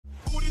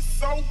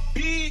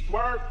Big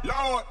word,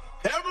 Lord,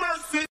 have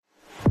mercy.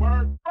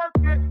 Word, fuck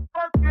it, word,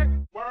 fuck it,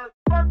 word,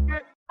 fuck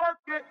it,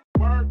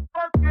 word,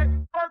 fuck it,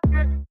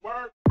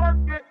 word, fuck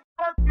it,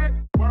 word, fuck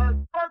it,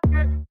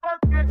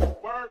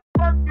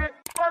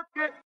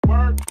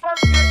 word,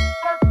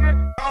 fuck it,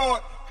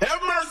 Lord,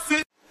 have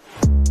mercy.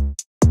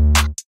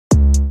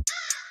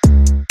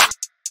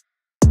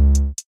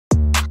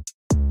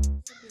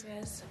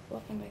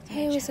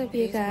 Hey, what's up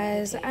you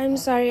guys? I'm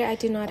sorry I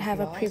do not have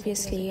a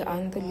previously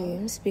on the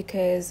looms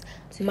because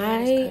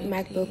my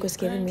MacBook was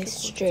giving me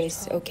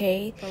stress,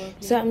 okay?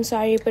 So I'm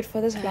sorry, but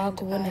for this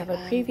vlog we won't have a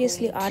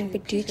previously on,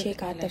 but do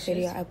check out the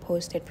video I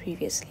posted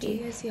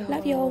previously.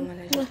 Love y'all.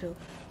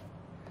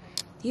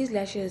 These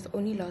lashes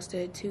only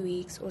lasted 2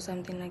 weeks or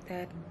something like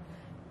that,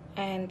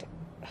 and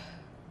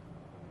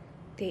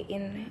they're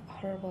in a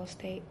horrible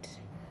state.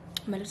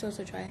 My lips are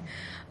also dry.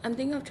 I'm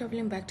thinking of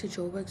traveling back to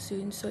Joburg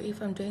soon, so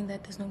if I'm doing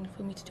that, there's no need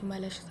for me to do my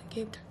lashes on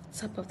Cape Town. It's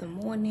top of the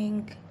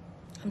morning.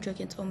 I'm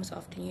joking, it's almost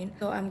afternoon.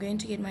 So I'm going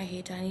to get my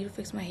hair done. I need to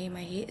fix my hair.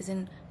 My hair is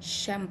in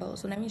shambles.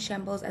 So that means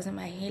shambles as in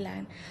my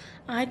hairline.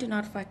 I do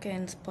not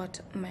fucking spot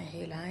my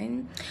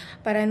hairline,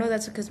 but I know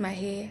that's because my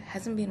hair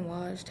hasn't been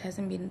washed,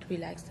 hasn't been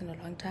relaxed in a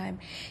long time.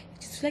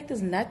 It just feels like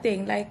there's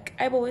nothing. Like,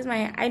 I've always my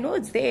hair, I know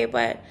it's there,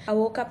 but I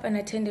woke up and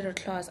attended a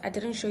class. I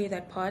didn't show you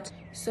that part,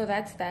 so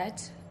that's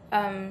that.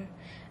 And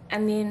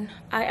then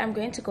I am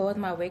going to go with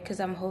my wig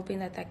because I'm hoping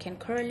that I can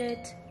curl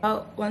it.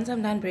 Once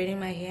I'm done braiding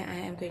my hair, I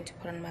am going to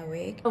put on my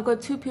wig. I've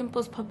got 2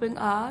 pimples popping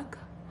out,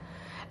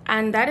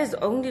 and that is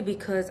only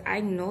because I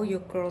know your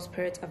girl's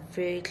periods are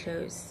very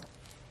close.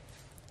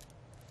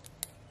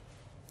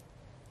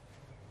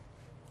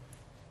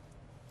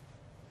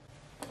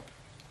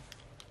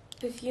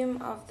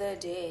 Perfume of the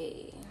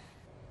day.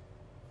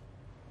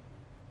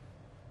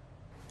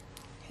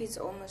 He's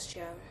almost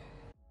here.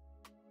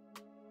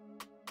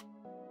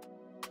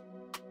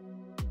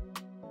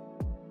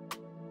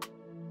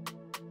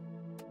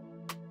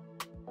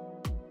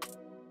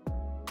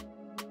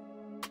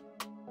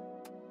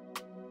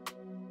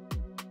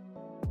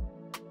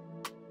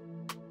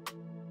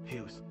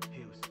 Heels,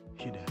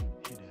 hit that.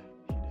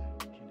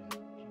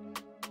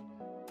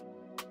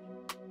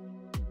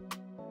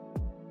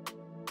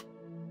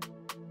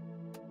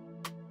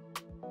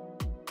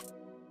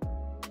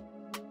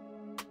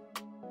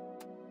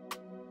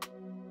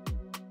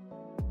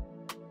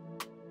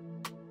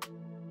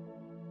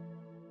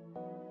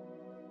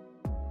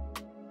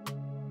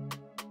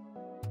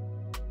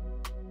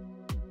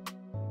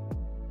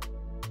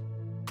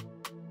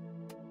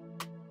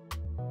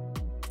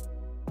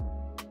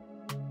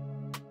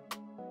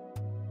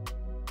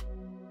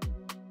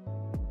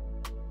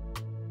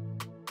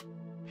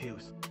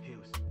 Heels,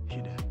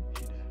 hit that.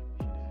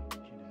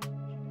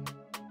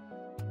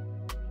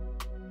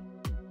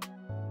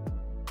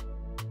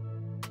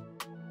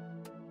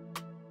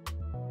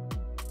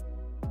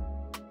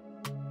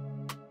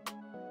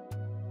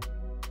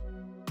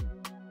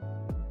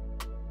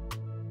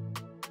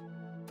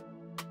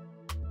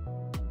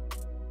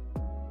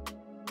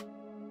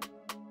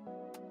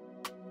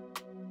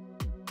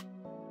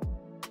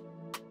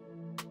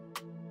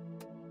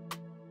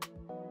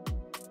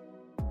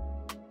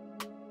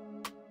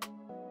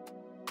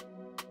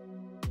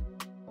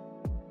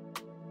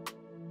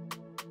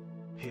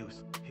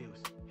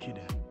 Heels, hit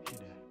that.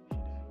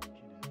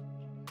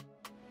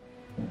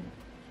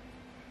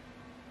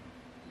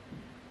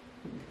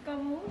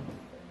 Kamu,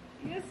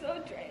 you're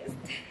so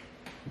dressed.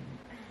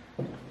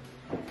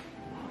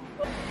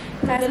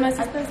 Guys, my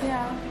sister's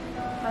here.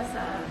 What's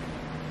up?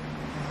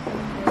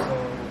 So,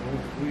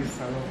 who is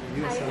Salon?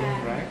 You're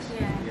Salon, right?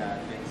 Yeah.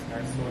 Thanks,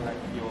 guys. So, like,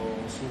 your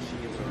sushi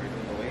is already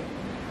on the way.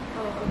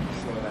 Oh, okay.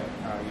 So, like,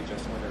 you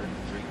just ordered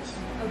the drinks.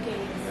 Okay.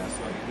 Yeah,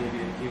 so I gave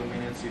you a few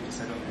minutes. You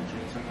decided on the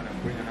drinks. I'm gonna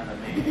bring another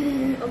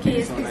main.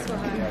 Okay, yes, so, please like, go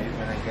ahead. yeah, you're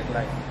gonna get,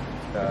 like,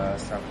 the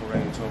Sakura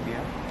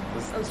Utopia.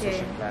 This is the Okay.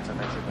 sushi platter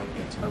that you're gonna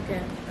get.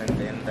 Okay. And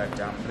then the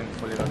dumpling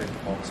fully loaded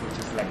box, which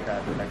is like the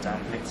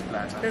dumplings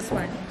platter. This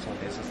one. So,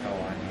 this is the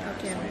one, yeah.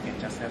 Okay. So, you can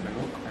just have a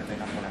look, and then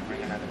I'm gonna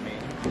bring another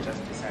main. You just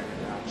decided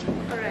how you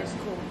want. Alright,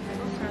 cool.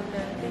 No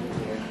problem. Thank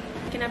you.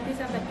 Can I please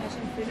have the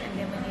passion fruit and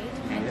lemonade?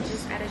 And Yes.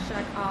 just add a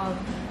shot of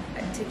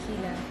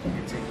tequila.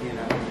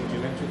 Tequila. Would you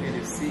like to get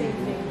a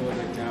single or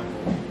a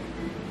double?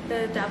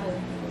 The double.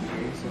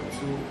 Okay, so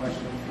 2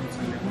 passion fruits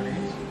and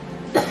lemonade.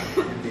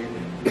 And then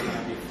it's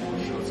gonna be 4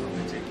 shots of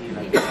the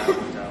tequila.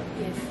 Double.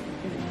 Yes.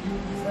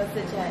 What's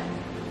the chat?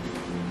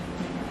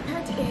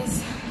 That is,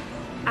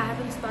 I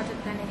haven't started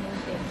planning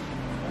anything.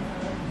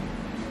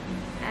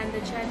 And the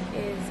chat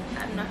is,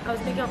 I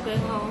was thinking of going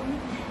home.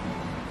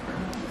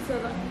 So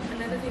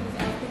another thing is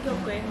I was thinking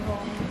of going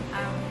home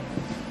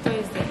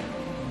Thursday.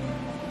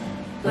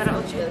 But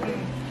I'll check.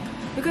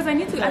 Because I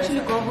need to actually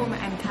go home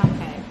and come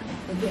back.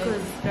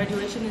 Because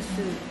graduation is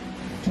soon.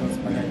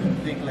 Just, but I don't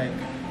think like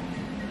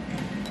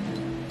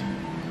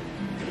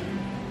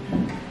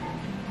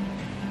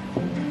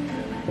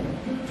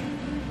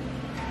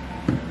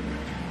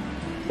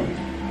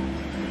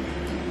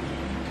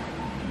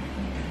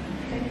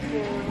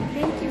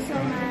Thank you so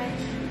much.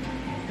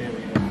 there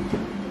we go.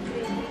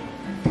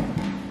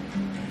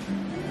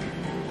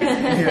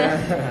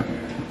 Yeah.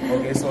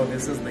 Okay, so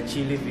this is the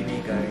chili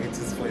vinegar. It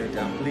is for your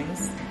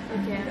dumplings.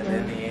 Okay. And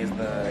then here's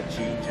the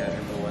ginger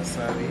and the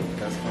wasabi.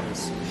 That's for the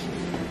sushi.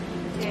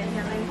 Yeah,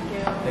 thank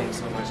you. Thanks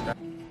so much.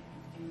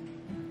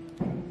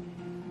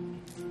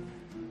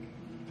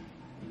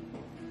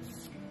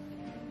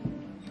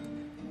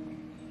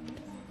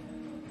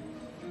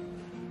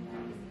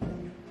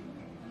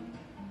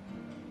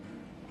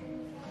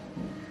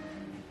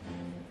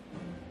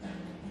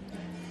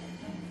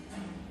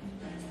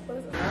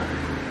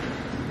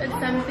 It's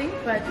something,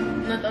 but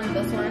not on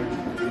this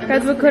one.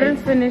 Because we couldn't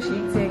finish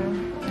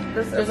eating.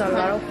 This is a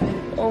lot of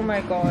food. Oh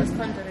my god.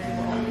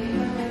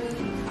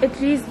 At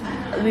least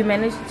we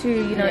managed to,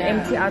 you know,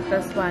 empty out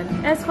this one.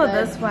 As for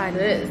this one,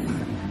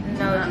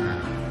 no.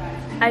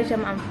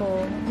 I'm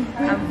full.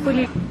 I'm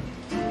fully.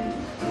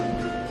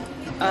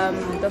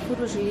 The food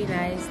was really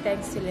nice.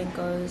 Thanks to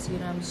Linko's, you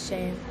know,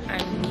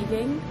 I'm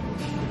leaving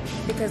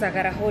because I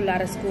got a whole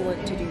lot of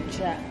schoolwork to do.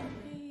 Chat.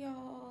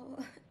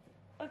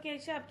 Okay,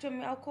 Chap,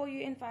 Jimmy, I'll call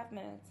you in 5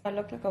 minutes. I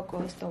look like a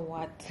ghost or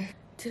what?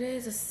 Today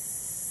is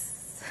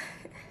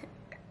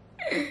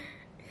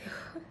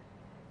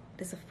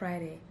it's a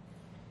Friday,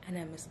 and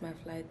I missed my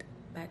flight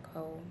back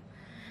home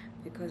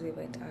because we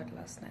went out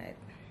last night.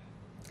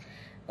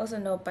 Also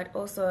no, but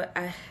also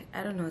I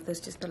don't know. There's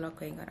just a lot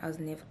going on. I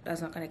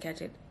was not gonna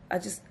catch it.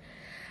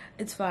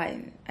 It's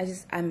fine.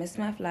 I missed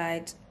my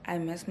flight.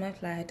 And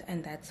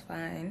that's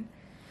fine.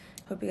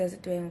 Hope you guys are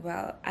doing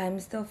well. I'm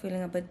still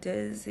feeling a bit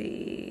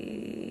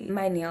dizzy.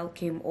 My nail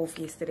came off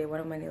yesterday. One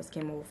of my nails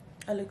came off.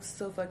 I look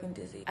so fucking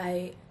dizzy.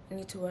 I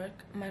need to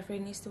work. My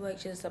friend needs to work.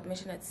 She has a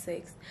submission at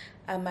 6.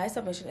 My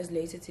submission is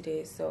later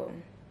today, so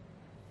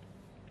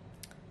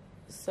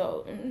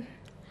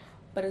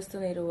but I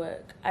still need to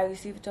work. I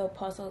received a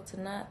parcel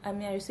tonight. I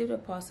received a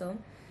parcel,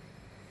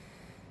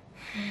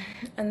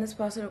 and this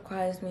parcel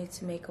requires me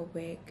to make a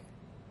wig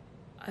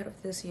out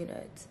of this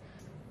unit.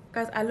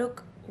 Guys,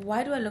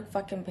 why do I look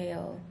fucking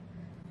pale?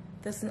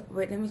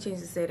 Wait, let me change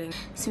the setting.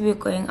 So we're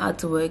going out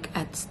to work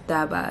at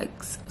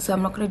Starbucks. So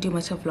I'm not going to do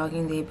much of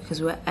vlogging there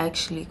because we're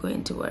actually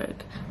going to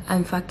work.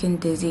 I'm fucking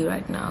dizzy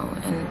right now.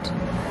 And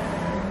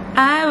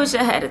I wish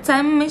I had a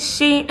time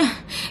machine.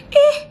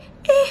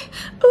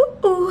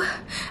 Ooh.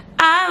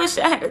 I wish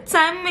I had a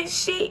time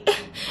machine.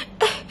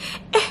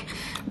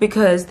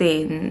 Because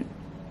then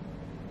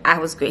I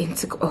was going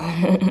to go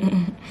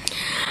home.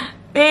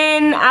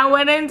 Then I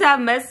wouldn't have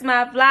missed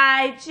my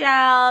flight,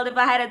 child, if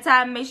I had a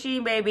time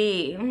machine,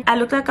 baby. I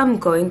look like I'm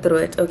going through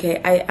it,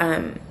 okay? I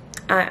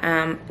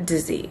am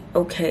dizzy,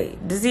 okay?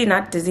 Dizzy,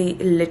 not dizzy,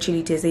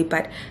 literally dizzy,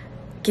 but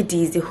get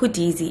dizzy, who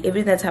dizzy?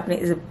 Everything that's happening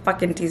is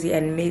fucking dizzy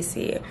and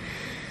messy.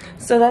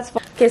 So that's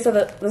okay. So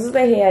this is the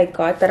hair I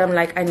got that I'm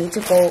like, I need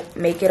to go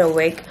make it a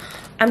wig.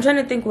 I'm trying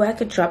to think where I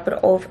could drop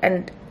it off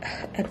and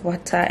at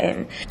what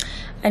time.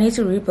 I need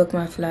to rebook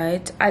my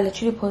flight. I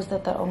literally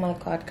posted that. Oh my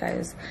god,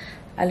 guys,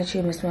 I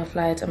literally missed my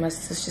flight and my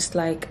sister's just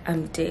like,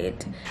 I'm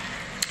dead.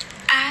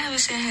 I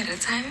wish I had a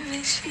time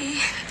machine.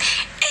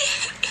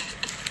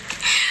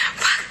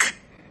 Fuck.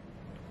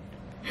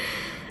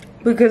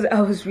 Because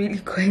I was really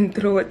going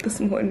through it this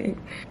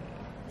morning.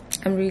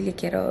 I'm really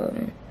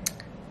ghetto.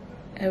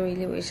 I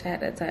really wish I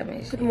had a time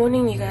machine. Good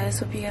morning, you guys.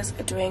 Hope you guys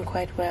are doing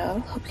quite well.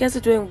 Hope you guys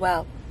are doing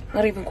well.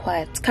 Not even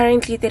quiet. It's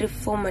currently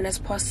 34 minutes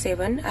past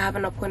 7. I have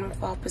an appointment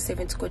for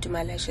 7:30 to go do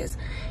my lashes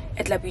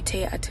at La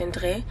Bithday at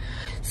Tendre.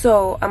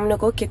 So I'm gonna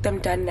go get them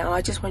done now.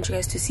 I just want you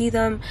guys to see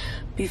them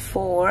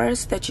before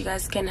so that you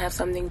guys can have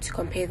something to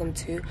compare them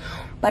to.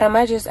 But I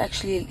might just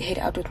actually head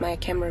out with my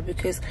camera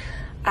because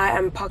I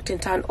am parked in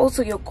town.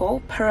 Also, your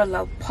girl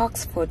parallel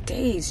parks for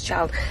days,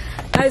 child.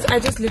 Guys, I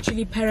just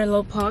literally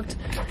parallel parked.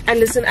 And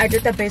listen, I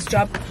did the best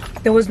job.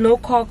 There was no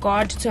car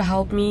guard to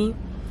help me.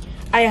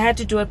 I had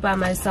to do it by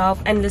myself,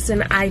 and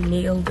listen, I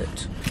nailed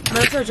it.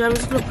 I'm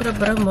just gonna put a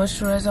bit of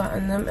moisturizer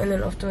on them, and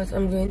then afterwards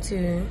I'm going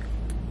to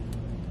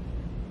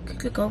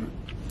quickly go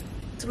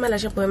to my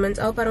lash appointments.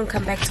 I hope I don't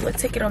come back to it.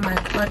 Take it on my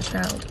car,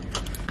 child.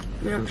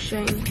 I'm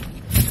showing.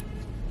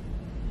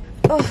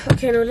 Oh,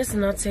 okay, no, let's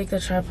not take the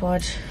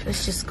tripod.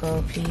 Let's just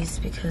go, please,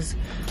 because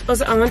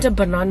also I want a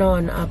banana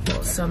on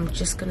apple, so I'm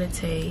just gonna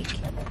take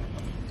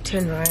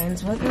 10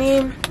 rands with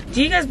me.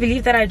 Do you guys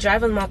believe that I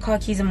drive with my car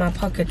keys in my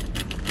pocket?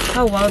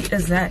 How wild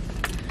is that?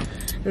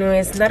 No,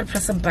 it's not a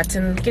press a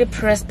button. Get a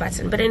press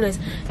button. But anyways.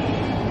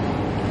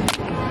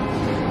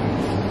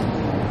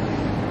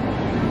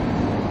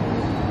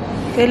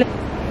 Okay.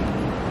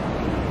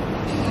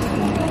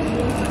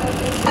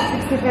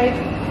 65.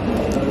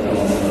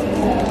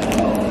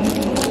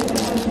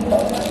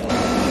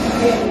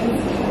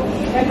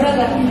 My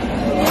brother.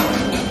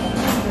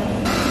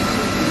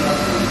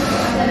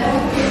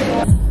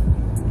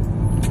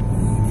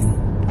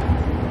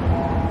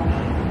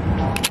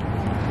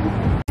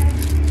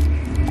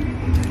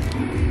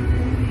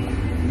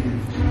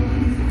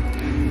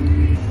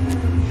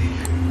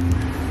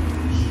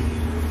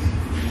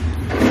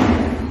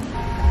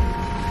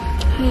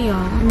 Hey y'all,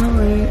 on my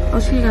way. I'll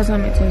show you guys how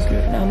my toes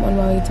look. Now I'm on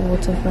my way to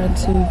Waterfront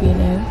to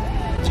B&M.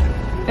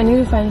 I need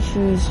to find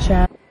shoes,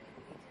 chat.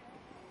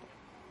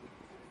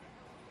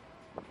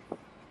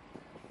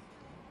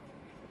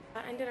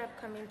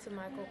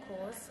 anti-micro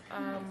course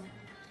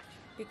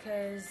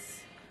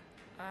because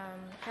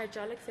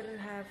hydraulics didn't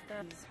have the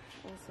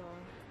also.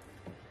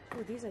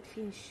 Oh, these are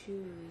clean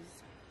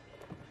shoes.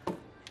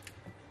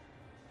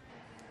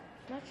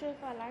 Not sure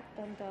if I like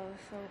them though,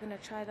 so we're gonna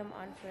try them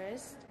on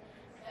first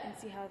and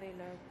see how they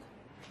look.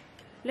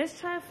 Let's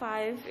try a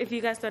 5 if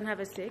you guys don't have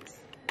a 6.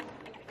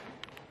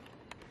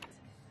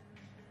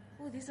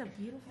 Oh, these are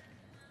beautiful.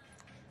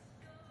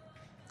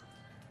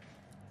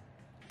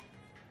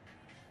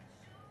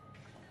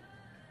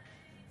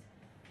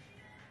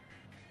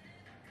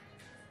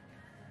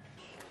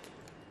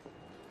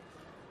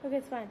 Okay,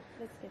 it's fine.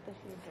 Let's get the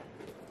shoes on.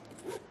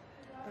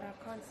 But I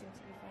can't seem to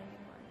be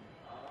finding one.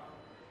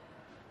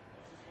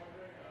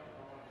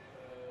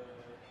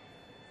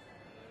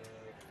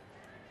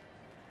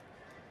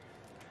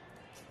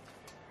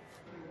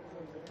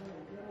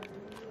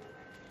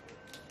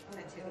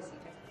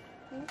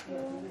 Thank you.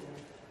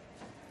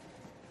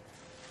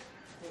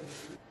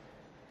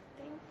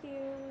 Thank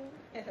you.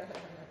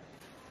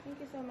 Thank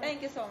you so much. Thank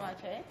you so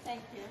much, eh?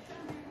 Thank you.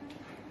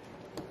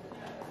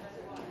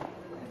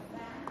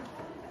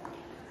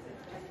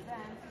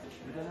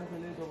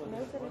 No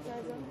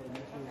sanitizer.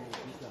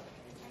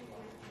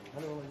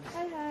 Hello.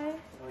 Hi, hi.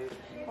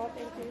 Oh,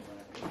 thank you.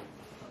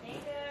 Hey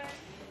there.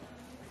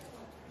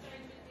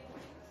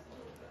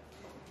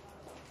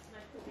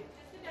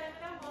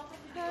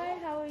 Hi,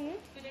 how are you?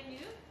 Good, and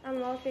you? I'm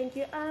well, thank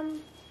you. I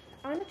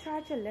want to try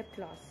out your lip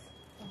gloss.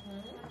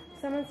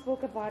 Someone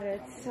spoke about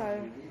it,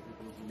 so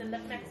The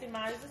lip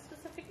maximizer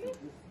specifically?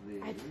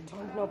 I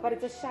don't know, but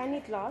it's a shiny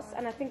gloss,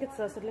 and I think it's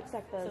this. It looks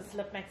like So this. it's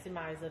lip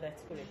maximizer,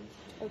 that's correct.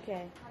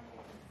 Okay,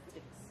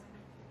 Sticks.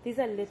 these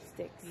are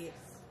lipsticks. Yes.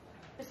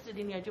 Interested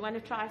in here. Do you want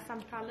to try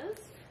some colors?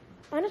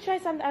 I want to try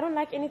something. I don't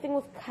like anything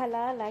with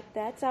color like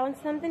that, so I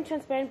want something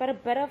transparent, but a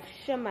bit of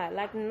shimmer,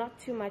 like not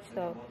too much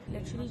though.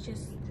 Literally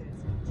just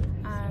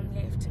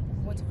left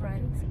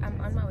waterfront. I'm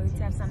on my way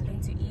to have something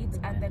to eat,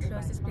 and the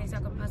closest place I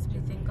could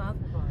possibly think of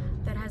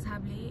that has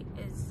hubbly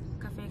is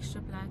Cafe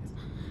Extra Black.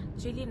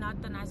 It's really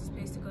not the nicest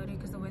place to go to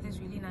because the weather is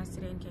really nice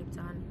today in Cape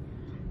Town,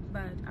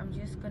 but I'm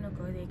just gonna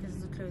go there because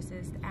it's the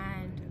closest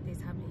and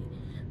there's hubbly.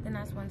 The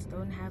nice ones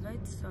don't have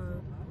it,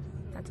 so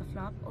that's a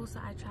flop. Also,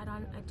 I tried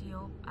on a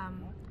Dior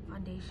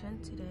foundation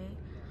today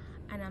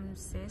and I'm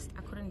obsessed.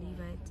 I couldn't leave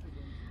it.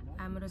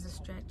 It was a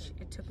stretch.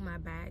 It took my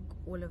bag,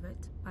 all of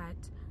it, but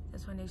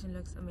this foundation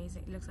looks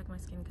amazing. It looks like my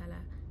skin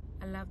color.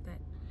 I love that,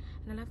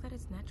 and I love that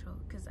it's natural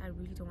because I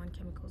really don't want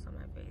chemicals on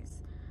my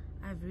face.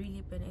 I've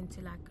really been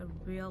into like a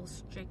real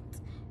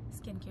strict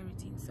skincare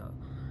routine, so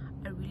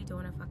I really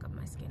don't want to fuck up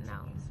my skin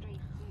now.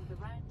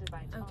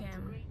 Okay,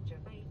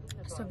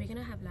 so we're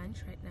gonna have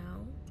lunch right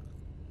now,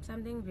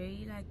 something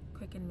very like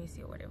quick and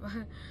messy or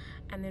whatever,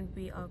 and then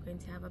we are going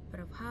to have a bit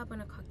of herb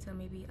and a cocktail,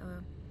 maybe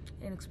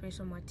an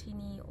espresso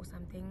martini or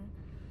something,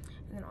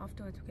 and then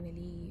afterwards we're gonna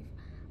leave.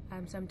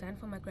 So I'm done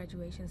for my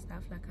graduation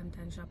stuff, like I'm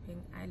done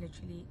shopping. I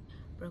literally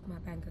broke my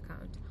bank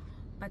account,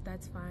 but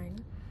that's fine.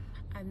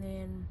 And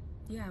then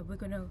yeah, we're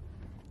gonna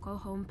go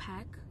home,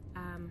 pack.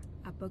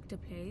 I booked a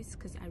place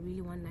because I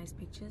really want nice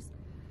pictures,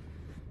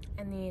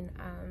 and then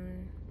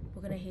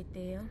we're gonna head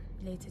there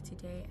later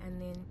today,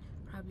 and then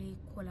probably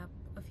call up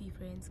a few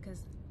friends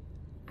because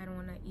I don't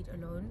want to eat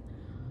alone.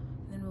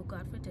 And then we'll go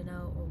out for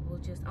dinner, or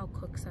I'll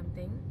cook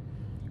something,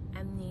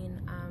 and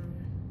then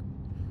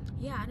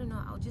yeah, I don't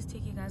know, I'll just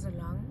take you guys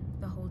along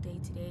the whole day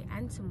today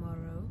and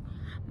tomorrow.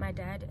 My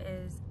dad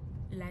is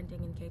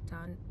landing in Cape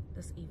Town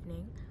this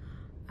evening,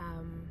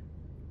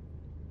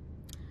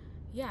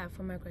 yeah,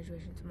 for my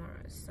graduation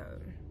tomorrow, so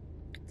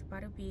it's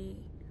about to be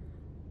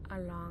a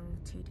long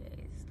 2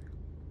 days.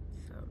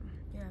 So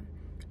yeah,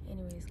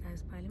 anyways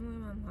guys, bye. Let me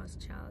wear my mask,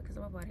 child, because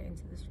I'm about to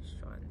enter this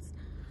restaurant.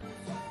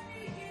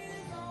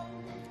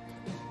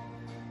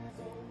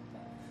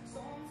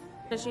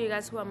 I'll show you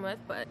guys who I'm with,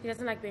 but he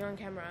doesn't like being on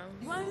camera.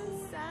 One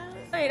sound.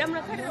 Wait, I'm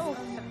gonna cut it off.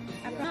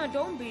 No,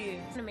 don't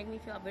be. It's gonna make me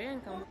feel very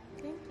uncomfortable.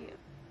 Thank you.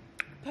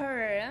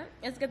 Purr.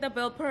 Let's get the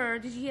bill. Purr.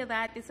 Did you hear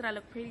that? They said I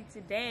look pretty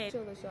today.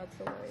 Show the shots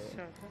away.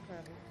 Sure.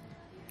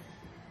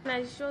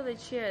 Now show the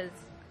cheers.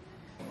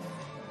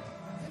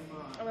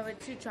 I'm a bit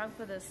too drunk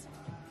for this.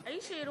 Are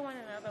you sure you don't want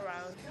another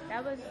round?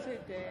 That was too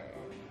good.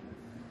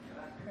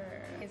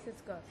 Purr. Yes,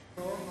 let's go.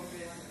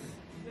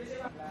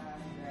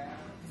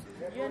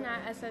 You and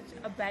I are such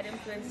a bad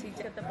influence to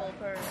get the bill.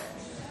 Purr.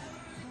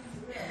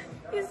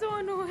 He's so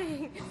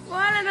annoying.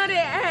 Why are not the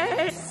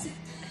ass?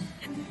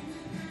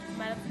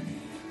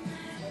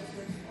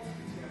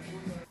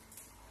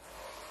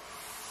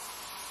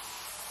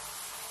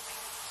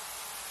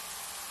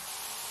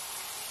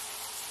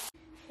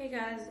 Hey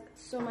guys,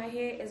 so my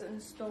hair is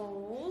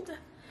installed.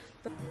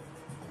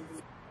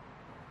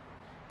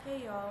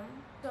 Hey y'all,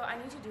 so I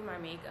need to do my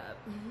makeup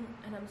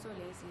and I'm so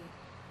lazy,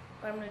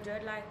 but I'm gonna do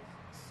it like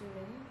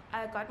soon.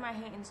 I got my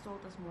hair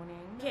installed this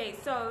morning. Okay,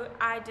 so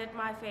I did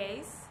my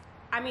face.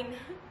 I mean,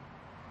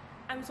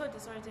 I'm so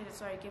disoriented,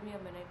 sorry, give me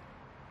a minute.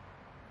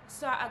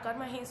 So I got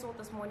my hair installed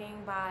this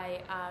morning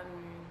by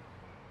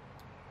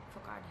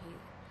forgot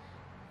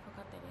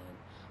the name,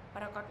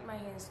 but I got my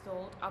hair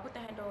installed. I'll put the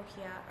handle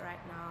here right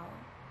now.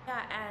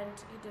 Yeah, and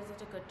he does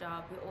such a good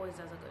job. He always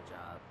does a good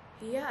job.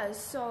 Yeah,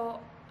 so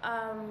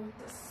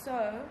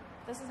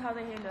this is how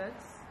the hair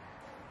looks.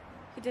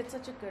 He did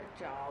such a good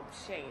job.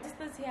 Shane.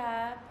 This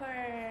here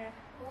per.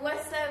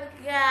 What's up,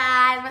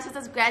 guys? My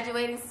sister's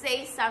graduating.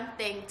 Say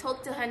something.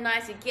 Talk to her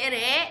nice. You get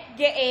it?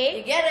 Get it?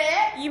 You get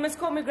it? You must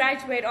call me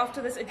graduate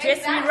after this. Address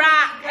Exactly. me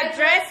right. Graduate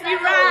Address me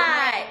style.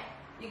 right.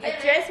 You get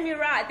Address me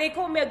right. They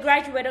call me a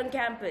graduate on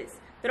campus.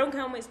 They don't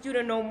call me a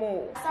student no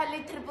more.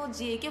 Slightly triple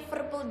G. Get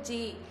triple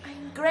G.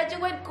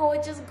 Graduate,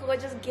 gorgeous,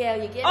 gorgeous girl.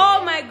 You get it?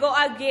 Oh my god,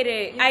 I get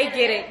it. You I get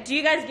get it? it. Do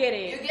you guys get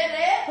it? You get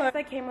it? First,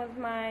 I came with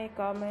my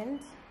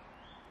garment.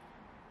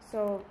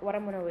 So, what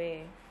I'm gonna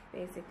wear,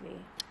 basically.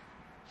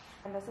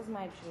 And this is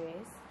my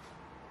dress.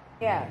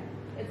 Yeah.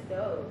 It's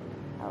dope.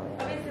 I'll wear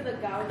it. Obviously, the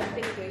gown, I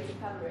think, is going to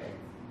cover it.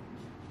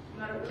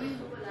 Not a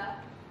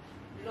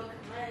look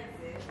nice.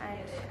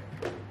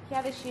 And here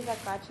are the shoes I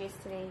got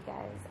yesterday,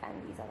 guys. And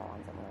these are the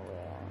ones I'm gonna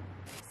wear.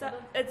 So,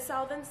 it's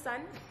Southern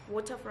Sun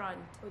Waterfront.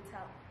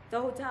 Hotel.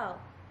 The hotel.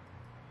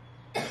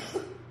 Is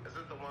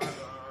it the one,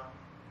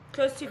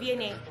 Close to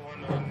Vienna. the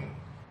one,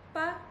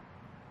 Pa,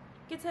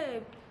 get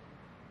a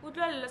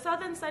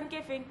Southern Sun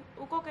Cafe.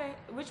 Okay,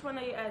 which one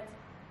are you at?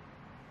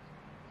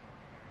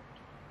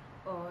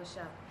 Oh,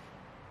 sure.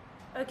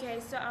 Okay,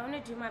 so I want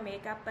to do my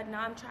makeup, but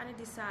now I'm trying to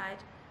decide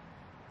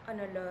on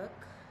a look.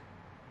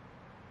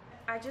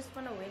 I just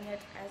want to wing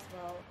it as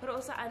well, but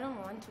also I don't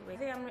want to wing. I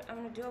think I'm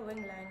gonna do a wing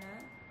liner,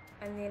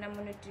 and then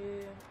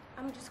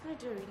I'm just gonna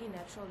do a really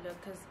natural look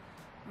because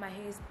my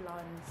hair is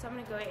blonde. So I'm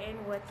gonna go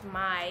in with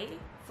my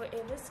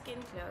Forever Skin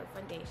Glow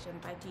foundation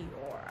by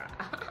Dior.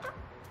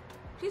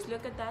 Please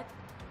look at that.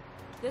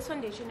 This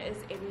foundation is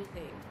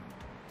everything.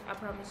 I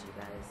promise you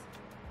guys,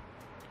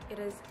 it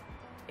is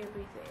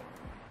everything.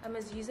 I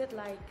must use it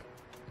like,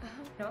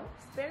 no,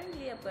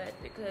 sparingly a bit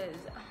because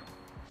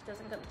it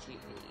doesn't come cheap,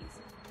 please.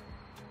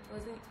 It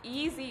wasn't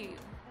easy.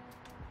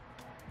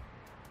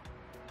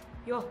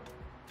 Yo,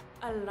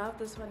 I love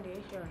this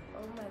foundation.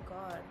 Oh my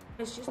god.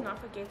 Let's just not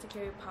forget to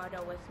carry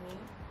powder with me.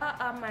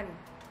 Man,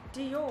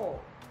 Dior.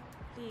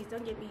 Please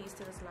don't get me used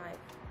to this life.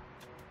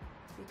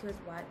 Because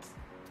what?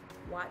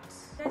 What?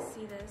 Do you guys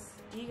see this?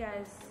 Do you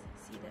guys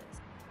see this?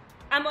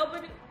 I'm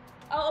open.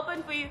 I'll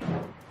open for you.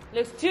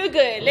 Looks too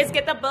good. Let's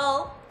get the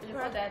bill. Did you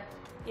put that?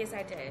 Yes,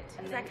 I did.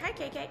 He's like, hi,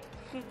 KK.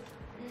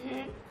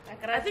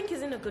 I think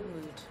he's in a good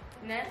mood.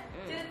 Nah?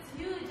 Dude, it's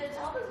huge. The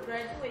child is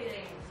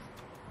graduating.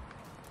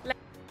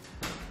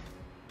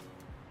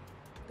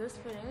 This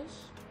finish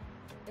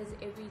is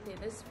everything.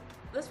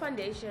 This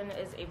foundation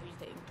is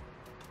everything.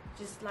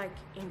 Just like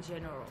in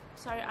general.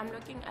 Sorry, I'm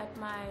looking at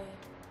my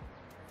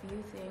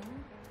view thing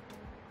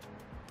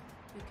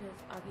because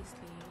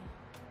obviously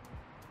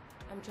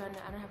I don't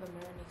have a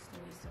mirror next to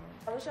me, so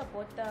I wish I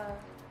bought the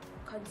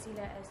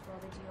concealer as well,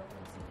 the Dior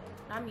concealer.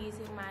 I'm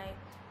using my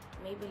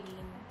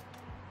Maybelline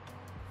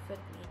Fit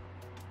Me.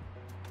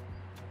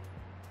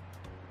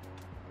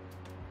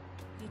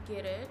 You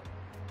get it?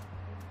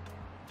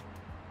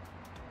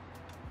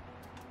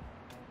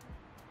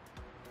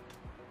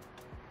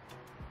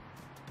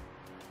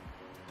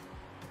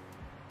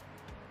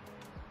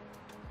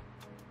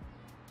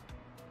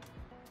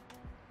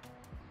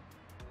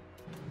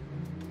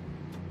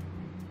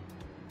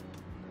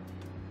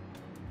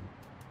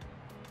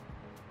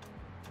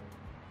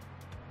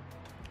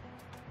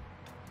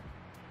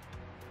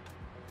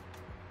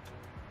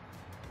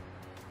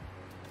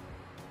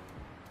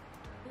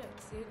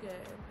 Looks so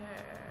good.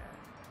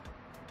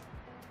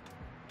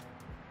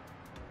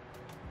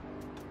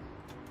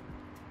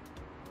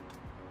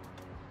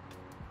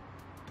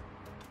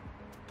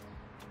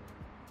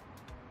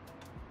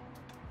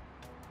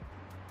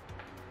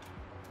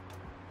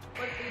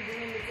 What are you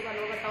doing? It's about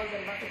over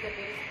 1,000 bucks to get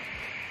it.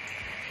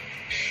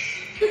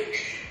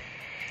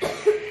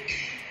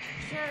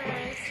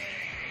 Cheers.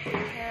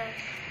 Here.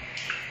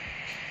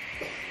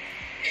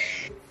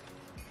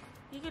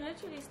 You can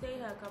literally stay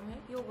here, come here.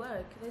 You'll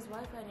work. There's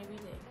Wi-Fi and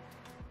everything.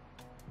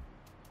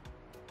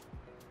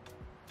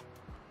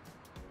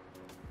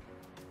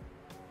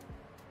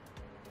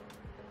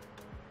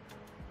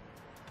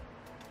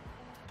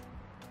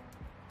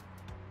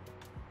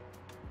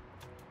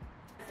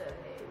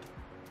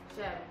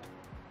 Chef,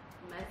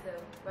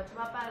 massive. But you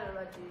are part of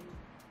what you.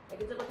 I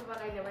get to go to work.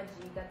 I never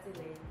G got to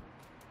lay.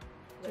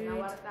 When I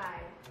was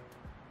tired.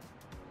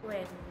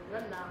 When?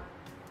 Not now.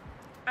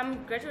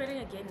 I'm graduating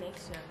again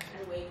next year.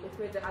 Anyway, if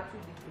we're the actual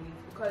degrees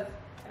because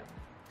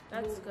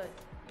That's Move. good.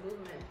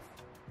 movement.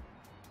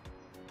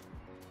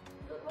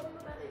 Look, what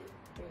about it?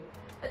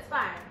 It's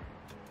fine.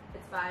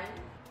 It's fine.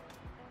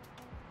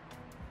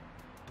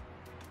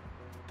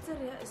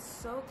 Today is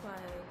so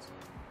quiet.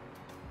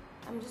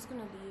 I'm just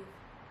gonna leave.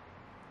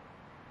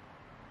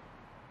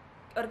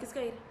 Or kiss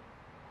I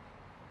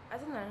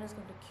think Nana's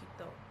gonna look cute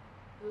though.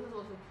 This is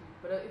also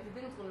cute, but if you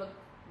think it's gonna look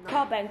nice.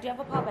 Power bank. Do you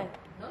have a power bank?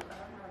 No, I don't have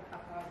a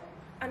power bank.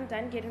 I'm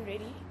done getting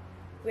ready.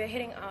 We're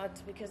heading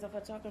out because the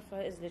photographer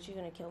is literally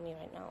gonna kill me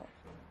right now.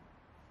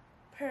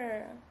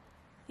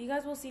 You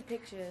guys will see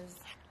pictures.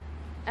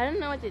 I don't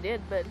know what you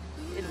did, but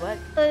it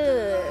worked.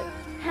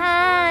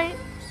 Hi.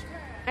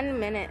 1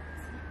 minute.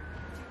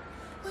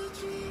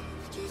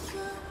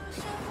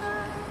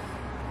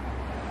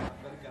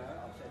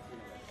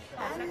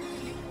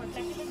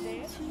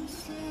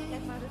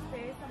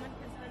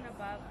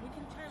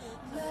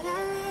 But I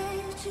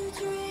let you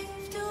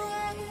drift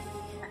away.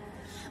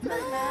 My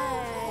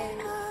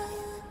life.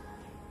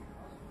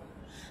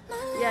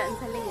 Yeah, I'm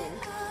telling you.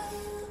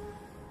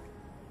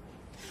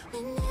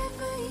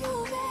 Whenever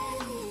you're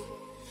ready,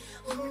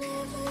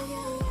 whenever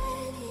you're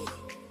ready,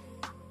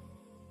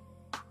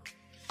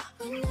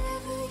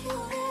 whenever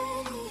you're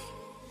ready,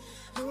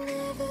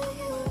 whenever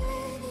you're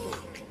ready.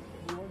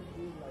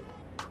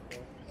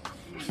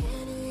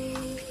 Can we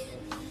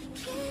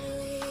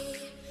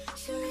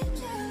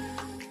surrender?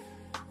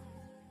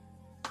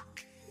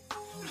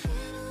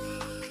 Can we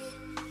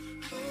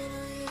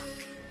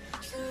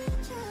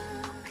surrender?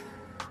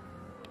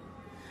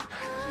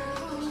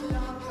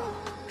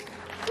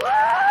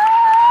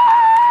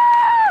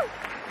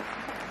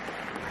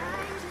 I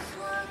just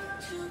want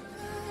to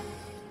play.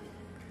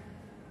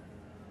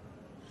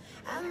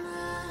 I'm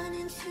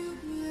running to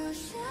your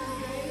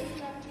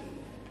side.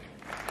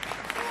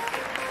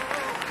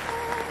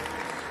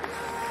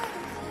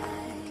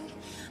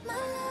 My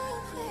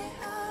love, where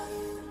are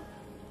you?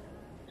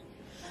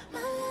 My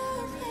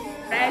love, where are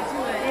you?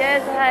 Graduate.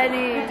 Yes,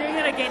 honey. We're doing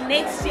it again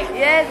next year.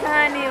 Yes,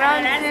 honey.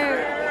 Round That's 2.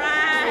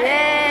 right.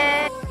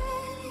 Yes.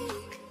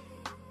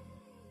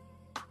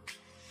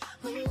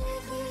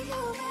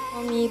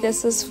 For me,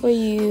 this is for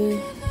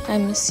you. I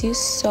miss you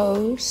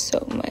so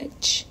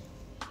much.